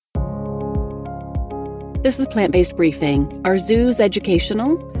This is Plant-Based Briefing. Are zoos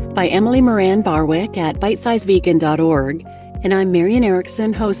educational? By Emily Moran Barwick at bitesizevegan.org. And I'm Marian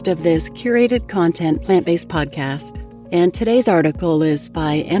Erickson, host of this curated content plant-based podcast. And today's article is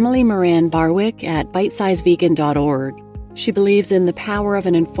by Emily Moran Barwick at bitesizevegan.org. She believes in the power of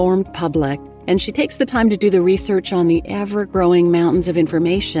an informed public, and she takes the time to do the research on the ever-growing mountains of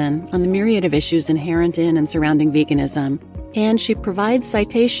information on the myriad of issues inherent in and surrounding veganism. And she provides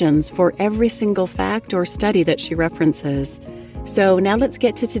citations for every single fact or study that she references. So now let's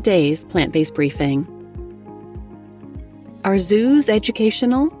get to today's plant-based briefing. Are zoos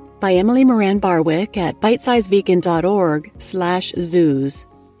educational? By Emily Moran Barwick at bitesizevegan.org/zoos.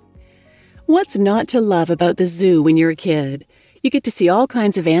 What's not to love about the zoo when you're a kid? You get to see all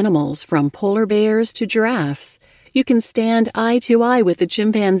kinds of animals, from polar bears to giraffes. You can stand eye to eye with a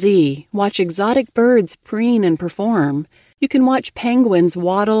chimpanzee, watch exotic birds preen and perform. You can watch penguins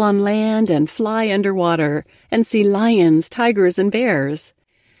waddle on land and fly underwater, and see lions, tigers, and bears.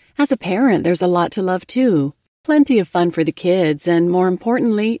 As a parent, there's a lot to love too. Plenty of fun for the kids, and more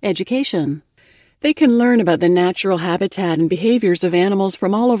importantly, education. They can learn about the natural habitat and behaviors of animals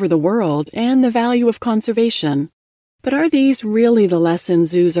from all over the world and the value of conservation. But are these really the lessons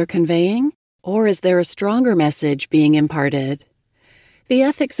zoos are conveying? Or is there a stronger message being imparted? The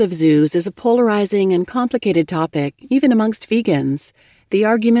ethics of zoos is a polarizing and complicated topic, even amongst vegans. The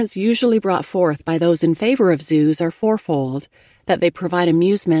arguments usually brought forth by those in favor of zoos are fourfold: that they provide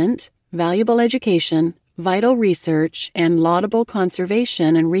amusement, valuable education, vital research, and laudable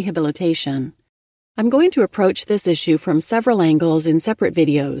conservation and rehabilitation. I'm going to approach this issue from several angles in separate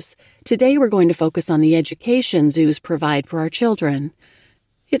videos. Today we're going to focus on the education zoos provide for our children.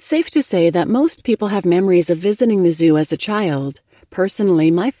 It's safe to say that most people have memories of visiting the zoo as a child.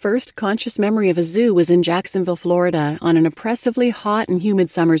 Personally, my first conscious memory of a zoo was in Jacksonville, Florida, on an oppressively hot and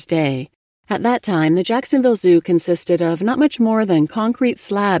humid summer's day. At that time, the Jacksonville Zoo consisted of not much more than concrete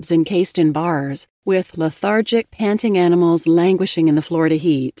slabs encased in bars, with lethargic, panting animals languishing in the Florida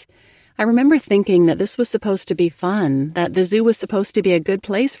heat. I remember thinking that this was supposed to be fun, that the zoo was supposed to be a good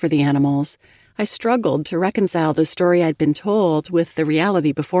place for the animals. I struggled to reconcile the story I'd been told with the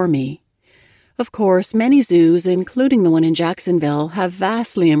reality before me. Of course, many zoos, including the one in Jacksonville, have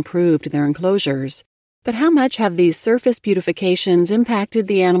vastly improved their enclosures. But how much have these surface beautifications impacted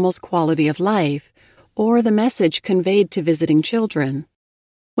the animals' quality of life, or the message conveyed to visiting children?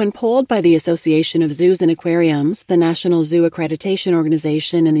 When polled by the Association of Zoos and Aquariums, the National Zoo Accreditation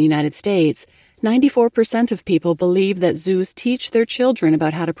Organization in the United States, 94% of people believe that zoos teach their children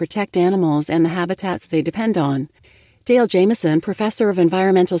about how to protect animals and the habitats they depend on. Dale Jamieson, professor of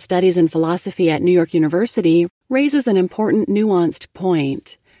environmental studies and philosophy at New York University, raises an important nuanced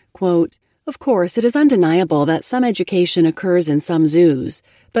point. Quote, "Of course, it is undeniable that some education occurs in some zoos,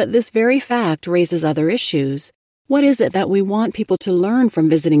 but this very fact raises other issues. What is it that we want people to learn from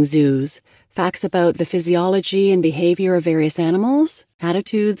visiting zoos? Facts about the physiology and behavior of various animals?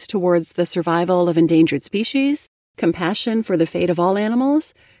 Attitudes towards the survival of endangered species? Compassion for the fate of all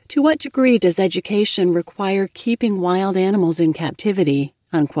animals? To what degree does education require keeping wild animals in captivity?"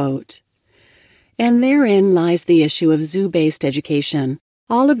 Unquote. And therein lies the issue of zoo-based education.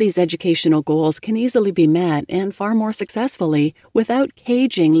 All of these educational goals can easily be met, and far more successfully, without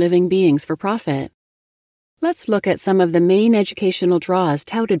caging living beings for profit. Let's look at some of the main educational draws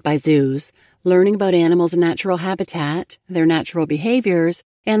touted by zoos: learning about animals' natural habitat, their natural behaviors,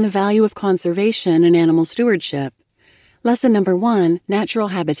 and the value of conservation and animal stewardship. Lesson number 1, natural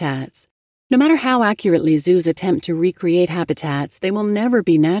habitats. No matter how accurately zoos attempt to recreate habitats, they will never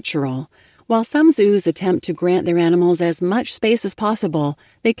be natural. While some zoos attempt to grant their animals as much space as possible,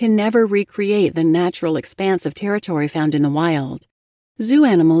 they can never recreate the natural expanse of territory found in the wild. Zoo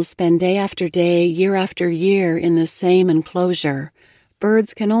animals spend day after day, year after year in the same enclosure.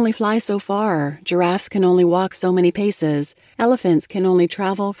 Birds can only fly so far, giraffes can only walk so many paces, elephants can only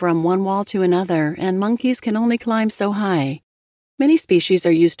travel from one wall to another, and monkeys can only climb so high. Many species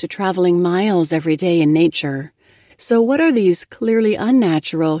are used to traveling miles every day in nature. So what are these clearly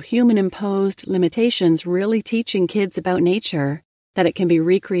unnatural, human-imposed limitations really teaching kids about nature? That it can be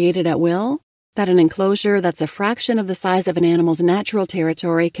recreated at will? That an enclosure that's a fraction of the size of an animal's natural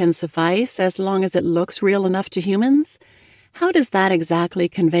territory can suffice as long as it looks real enough to humans? How does that exactly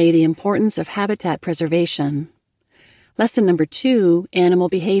convey the importance of habitat preservation? Lesson number 2, animal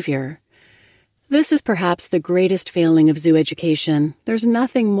behavior. This is perhaps the greatest failing of zoo education. There's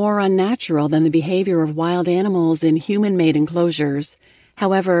nothing more unnatural than the behavior of wild animals in human-made enclosures.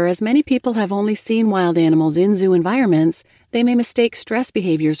 However, as many people have only seen wild animals in zoo environments, they may mistake stress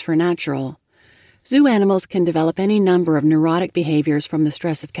behaviors for natural. Zoo animals can develop any number of neurotic behaviors from the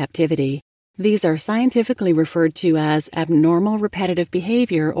stress of captivity. These are scientifically referred to as abnormal repetitive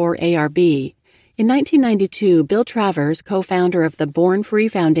behavior, or ARB. In 1992, Bill Travers, co-founder of the Born Free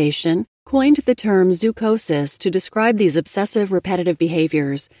Foundation, coined the term zoochosis to describe these obsessive repetitive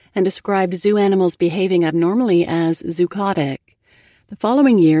behaviors and described zoo animals behaving abnormally as zoochotic. The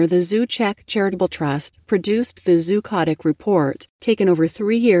following year, the ZooCheck Charitable Trust produced the Zoochotic Report, taken over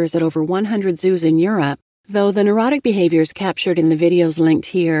 3 years at over 100 zoos in Europe, though the neurotic behaviors captured in the videos linked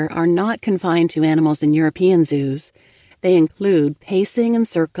here are not confined to animals in European zoos. They include pacing and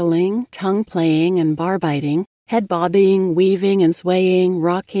circling, tongue playing and bar biting, head bobbing, weaving and swaying,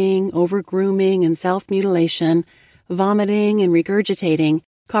 rocking, over-grooming and self-mutilation, vomiting and regurgitating,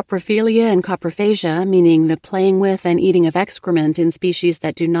 coprophilia and coprophagia, meaning the playing with and eating of excrement in species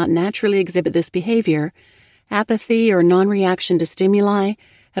that do not naturally exhibit this behavior, apathy or non-reaction to stimuli,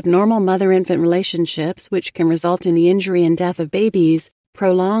 abnormal mother-infant relationships, which can result in the injury and death of babies,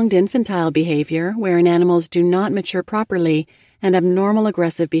 prolonged infantile behavior, wherein animals do not mature properly, and abnormal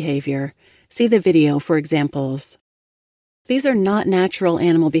aggressive behavior. See the video for examples. These are not natural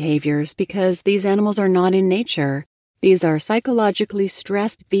animal behaviors because these animals are not in nature. These are psychologically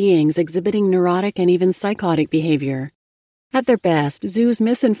stressed beings exhibiting neurotic and even psychotic behavior. At their best, zoos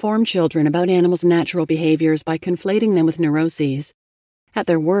misinform children about animals' natural behaviors by conflating them with neuroses. At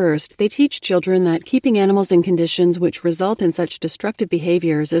their worst, they teach children that keeping animals in conditions which result in such destructive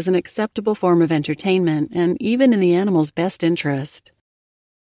behaviors is an acceptable form of entertainment and even in the animal's best interest.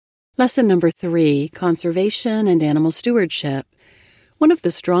 Lesson number 3, Conservation and Animal Stewardship. One of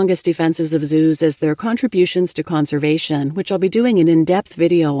the strongest defenses of zoos is their contributions to conservation, which I'll be doing an in-depth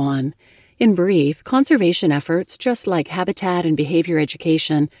video on. In brief, conservation efforts, just like habitat and behavior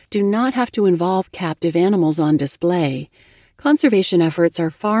education, do not have to involve captive animals on display. Conservation efforts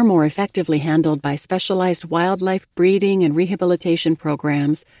are far more effectively handled by specialized wildlife breeding and rehabilitation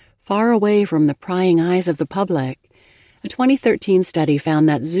programs far away from the prying eyes of the public. A 2013 study found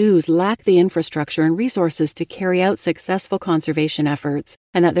that zoos lack the infrastructure and resources to carry out successful conservation efforts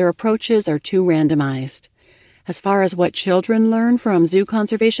and that their approaches are too randomized. As far as what children learn from zoo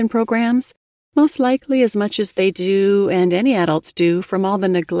conservation programs, most likely as much as they do, and any adults do, from all the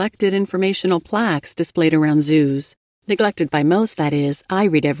neglected informational plaques displayed around zoos. Neglected by most, that is. I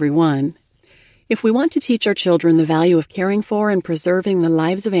read every one. If we want to teach our children the value of caring for and preserving the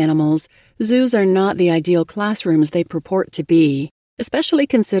lives of animals, zoos are not the ideal classrooms they purport to be, especially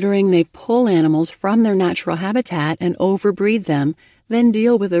considering they pull animals from their natural habitat and overbreed them, then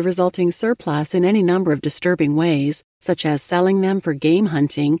deal with the resulting surplus in any number of disturbing ways, such as selling them for game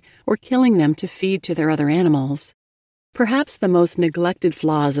hunting or killing them to feed to their other animals. Perhaps the most neglected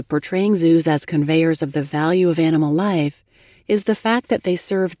flaws of portraying zoos as conveyors of the value of animal life is the fact that they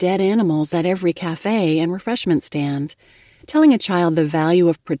serve dead animals at every cafe and refreshment stand. Telling a child the value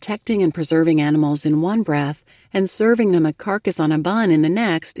of protecting and preserving animals in one breath and serving them a carcass on a bun in the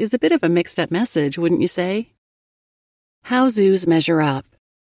next is a bit of a mixed-up message, wouldn't you say? How zoos measure up.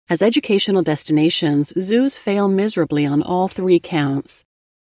 As educational destinations, zoos fail miserably on all 3 counts.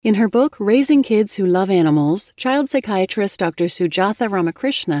 In her book, Raising Kids Who Love Animals, child psychiatrist Dr. Sujatha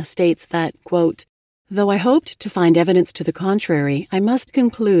Ramakrishna states that, quote, "Though I hoped to find evidence to the contrary, I must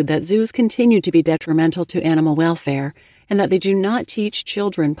conclude that zoos continue to be detrimental to animal welfare and that they do not teach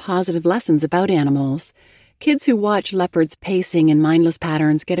children positive lessons about animals. Kids who watch leopards pacing in mindless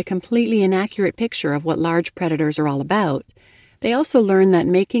patterns get a completely inaccurate picture of what large predators are all about. They also learn that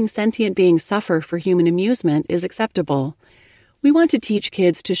making sentient beings suffer for human amusement is acceptable. We want to teach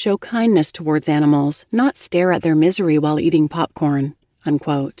kids to show kindness towards animals, not stare at their misery while eating popcorn."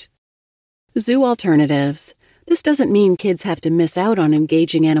 Unquote. Zoo alternatives. This doesn't mean kids have to miss out on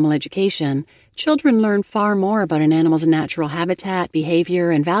engaging animal education. Children learn far more about an animal's natural habitat,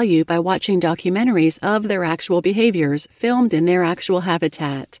 behavior, and value by watching documentaries of their actual behaviors filmed in their actual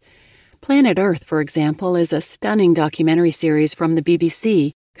habitat. Planet Earth, for example, is a stunning documentary series from the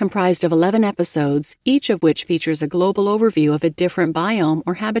BBC, comprised of 11 episodes, each of which features a global overview of a different biome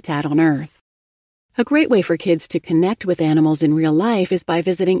or habitat on Earth. A great way for kids to connect with animals in real life is by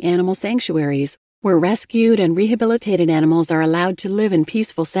visiting animal sanctuaries, where rescued and rehabilitated animals are allowed to live in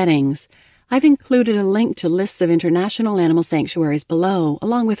peaceful settings. I've included a link to lists of international animal sanctuaries below,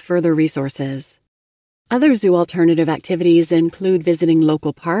 along with further resources. Other zoo alternative activities include visiting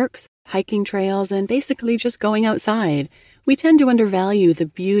local parks, hiking trails, and basically just going outside. We tend to undervalue the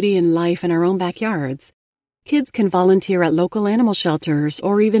beauty and life in our own backyards. Kids can volunteer at local animal shelters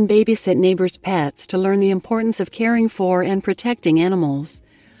or even babysit neighbors' pets to learn the importance of caring for and protecting animals.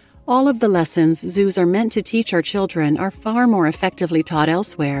 All of the lessons zoos are meant to teach our children are far more effectively taught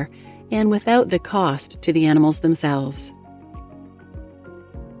elsewhere and without the cost to the animals themselves.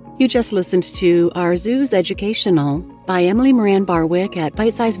 You just listened to Are Zoos Educational by Emily Moran Barwick at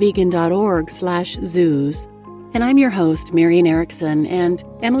bitesizevegan.org/zoos. And I'm your host, Marian Erickson, and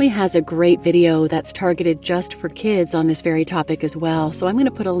Emily has a great video that's targeted just for kids on this very topic as well, so I'm going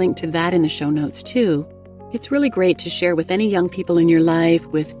to put a link to that in the show notes too. It's really great to share with any young people in your life,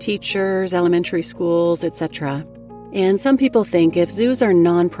 with teachers, elementary schools, etc. And some people think if zoos are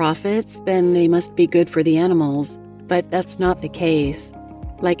nonprofits, then they must be good for the animals, but that's not the case.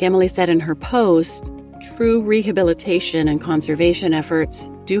 Like Emily said in her post, true rehabilitation and conservation efforts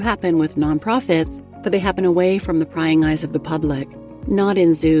do happen with nonprofits, but they happen away from the prying eyes of the public. Not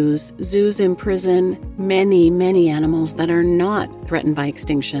in zoos. Zoos imprison many, many animals that are not threatened by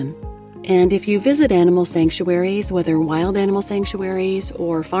extinction. And if you visit animal sanctuaries, whether wild animal sanctuaries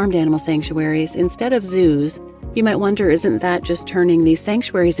or farmed animal sanctuaries, instead of zoos, you might wonder, isn't that just turning these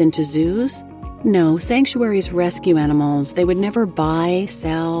sanctuaries into zoos? No, sanctuaries rescue animals. They would never buy,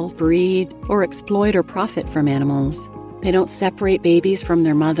 sell, breed, or exploit or profit from animals. They don't separate babies from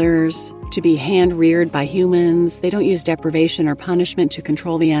their mothers to be hand-reared by humans. They don't use deprivation or punishment to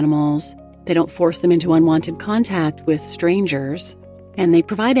control the animals. They don't force them into unwanted contact with strangers. And they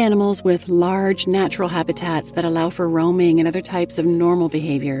provide animals with large natural habitats that allow for roaming and other types of normal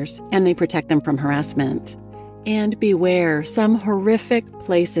behaviors, and they protect them from harassment. And beware, some horrific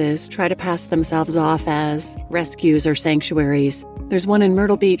places try to pass themselves off as rescues or sanctuaries. There's one in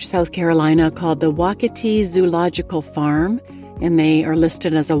Myrtle Beach, South Carolina called the Wakatee Zoological Farm, and they are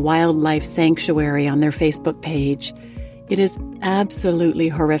listed as a wildlife sanctuary on their Facebook page. It is absolutely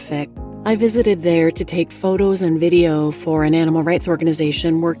horrific. I visited there to take photos and video for an animal rights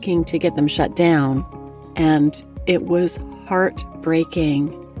organization working to get them shut down, and it was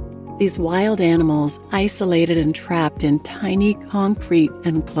heartbreaking. These wild animals isolated and trapped in tiny concrete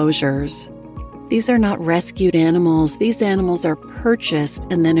enclosures. These are not rescued animals. These animals are purchased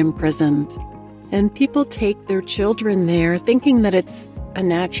and then imprisoned. And people take their children there thinking that it's a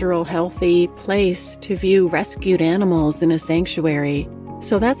natural, healthy place to view rescued animals in a sanctuary.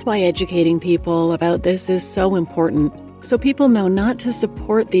 So that's why educating people about this is so important, so people know not to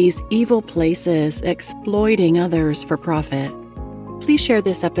support these evil places exploiting others for profit. Please share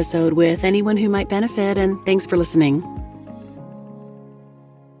this episode with anyone who might benefit, and thanks for listening.